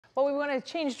Well, we want to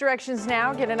change directions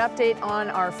now, get an update on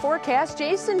our forecast.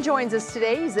 Jason joins us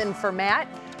today. He's in for Matt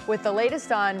with the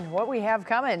latest on what we have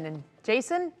coming. And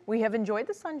Jason, we have enjoyed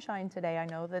the sunshine today. I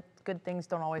know that good things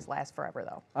don't always last forever,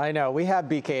 though. I know. We have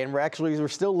BK, and we're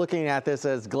still looking at this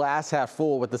as glass half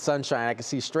full with the sunshine. I can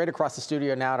see straight across the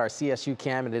studio now at our CSU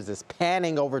cam. It is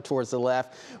panning over towards the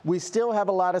left. We still have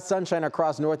a lot of sunshine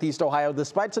across Northeast Ohio,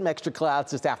 despite some extra clouds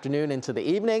this afternoon into the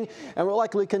evening, and we'll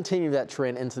likely continue that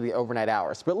trend into the overnight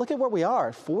hours. But look at where we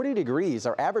are, 40 degrees.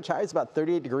 Our average high is about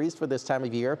 38 degrees for this time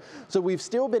of year. So we've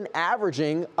still been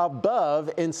averaging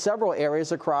above in several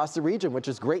areas across the region, which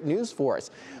is great news for us.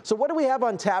 So what do we have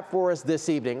on tap for us this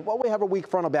evening? Well, we have a weak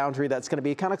frontal boundary that's going to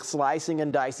be kind of slicing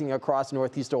and dicing across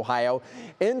Northeast Ohio.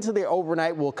 Into the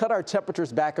overnight, we'll cut our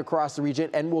temperatures back across the region,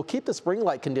 and we'll keep the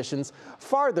spring-like conditions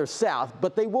farther south,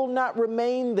 but they will not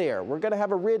remain there. We're going to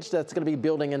have a ridge that's going to be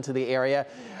building into the area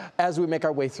as we make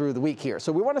our way through the week here.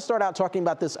 So we want to start out talking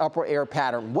about this upper air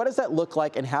pattern. What does that look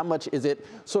like, and how much is it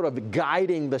sort of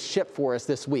guiding the ship for us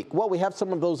this week? Well, we have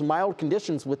some of those mild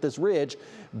conditions with this ridge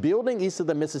building east of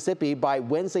the Mississippi by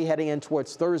Wednesday heading in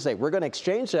towards Thursday. We're going to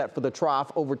exchange that for the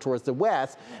trough over towards the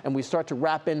west, and we start to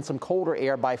wrap in some colder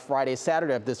air by Friday,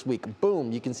 Saturday of this week.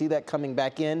 Boom, you can see that coming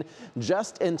back in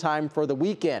just in time for the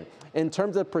weekend. In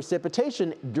terms of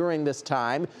precipitation during this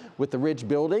time, with the ridge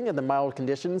building and the mild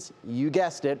conditions, you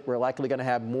guessed it, we're likely going to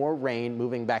have more rain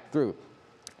moving back through.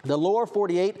 The lower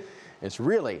 48 is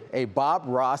really a Bob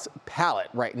Ross palette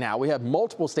right now. We have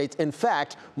multiple states, in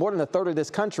fact, more than a third of this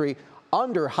country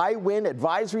under high wind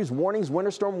advisories, warnings,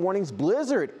 winter storm warnings,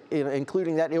 blizzard,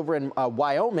 including that over in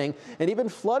Wyoming, and even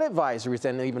flood advisories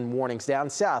and even warnings down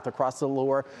south across the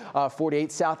lower 48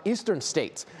 southeastern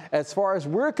states. As far as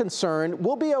we're concerned,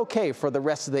 we'll be okay for the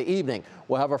rest of the evening.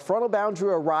 We'll have a frontal boundary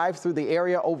arrive through the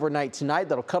area overnight tonight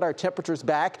that'll cut our temperatures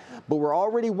back, but we're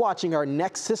already watching our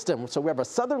next system. So we have a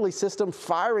southerly system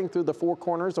firing through the four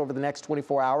corners over the next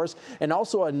 24 hours, and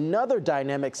also another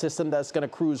dynamic system that's going to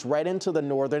cruise right into the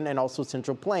northern and also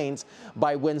central plains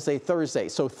by Wednesday, Thursday.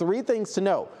 So three things to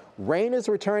know. Rain is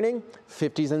returning,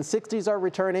 50s and 60s are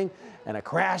returning, and a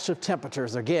crash of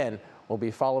temperatures again will be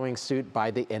following suit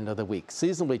by the end of the week.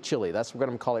 Seasonably chilly, that's what we're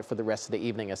going to call it for the rest of the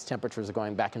evening as temperatures are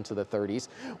going back into the 30s.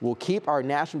 We'll keep our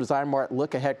National Design Mart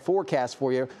look-ahead forecast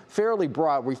for you fairly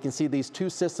broad, where you can see these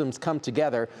two systems come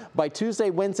together. By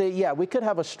Tuesday, Wednesday, yeah, we could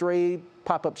have a stray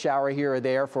pop-up shower here or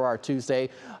there for our Tuesday.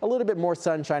 A little bit more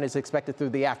sunshine is expected through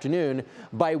the afternoon.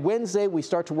 By Wednesday, we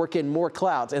start to work in more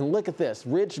clouds. And look at this,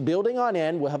 ridge building on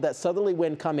in. We'll have that southerly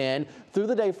wind come in through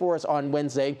the day for us on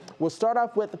Wednesday. We'll start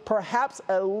off with perhaps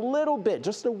a little bit,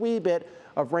 just a wee bit,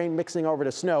 of rain mixing over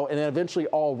to snow, and then eventually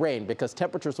all rain, because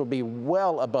temperatures will be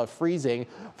well above freezing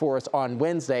for us on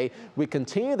Wednesday. We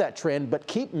continue that trend, but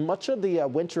keep much of the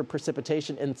winter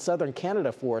precipitation in southern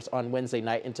Canada for us on Wednesday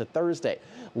night into Thursday.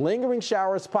 Lingering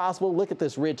showers possible. Look at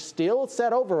this ridge still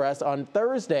set over us on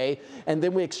Thursday, and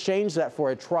then we exchange that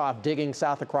for a trough digging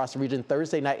south across the region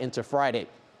Thursday night into Friday.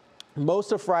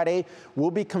 Most of Friday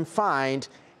will be confined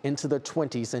into the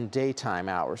 20s in daytime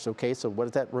hours. Okay, so what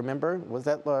does that remember? What does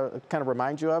that kind of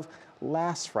remind you of?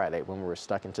 Last Friday when we were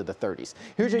stuck into the 30s.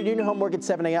 Here's your Union Home Mortgage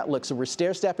 7-day outlook. So we're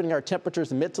stair-stepping our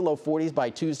temperatures mid to low 40s by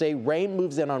Tuesday. Rain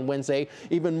moves in on Wednesday.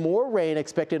 Even more rain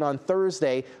expected on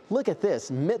Thursday. Look at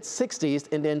this, mid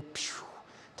 60s, and then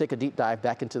take a deep dive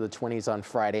back into the 20s on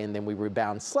Friday, and then we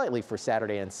rebound slightly for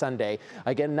Saturday and Sunday.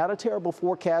 Again, not a terrible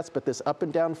forecast, but this up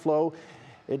and down flow,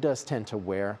 it does tend to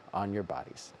wear on your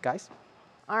bodies. Guys?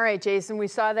 All right, Jason, we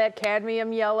saw that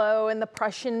cadmium yellow and the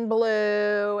Prussian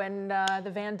blue and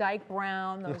the Van Dyke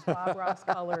brown, those Bob Ross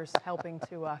colors helping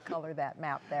to color that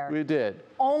map there. We did.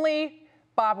 Only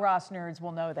Bob Ross nerds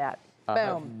will know that.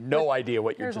 Boom. No idea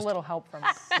what you're Here's just... a little help from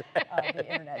the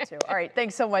internet, too. All right,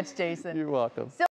 thanks so much, Jason. You're welcome.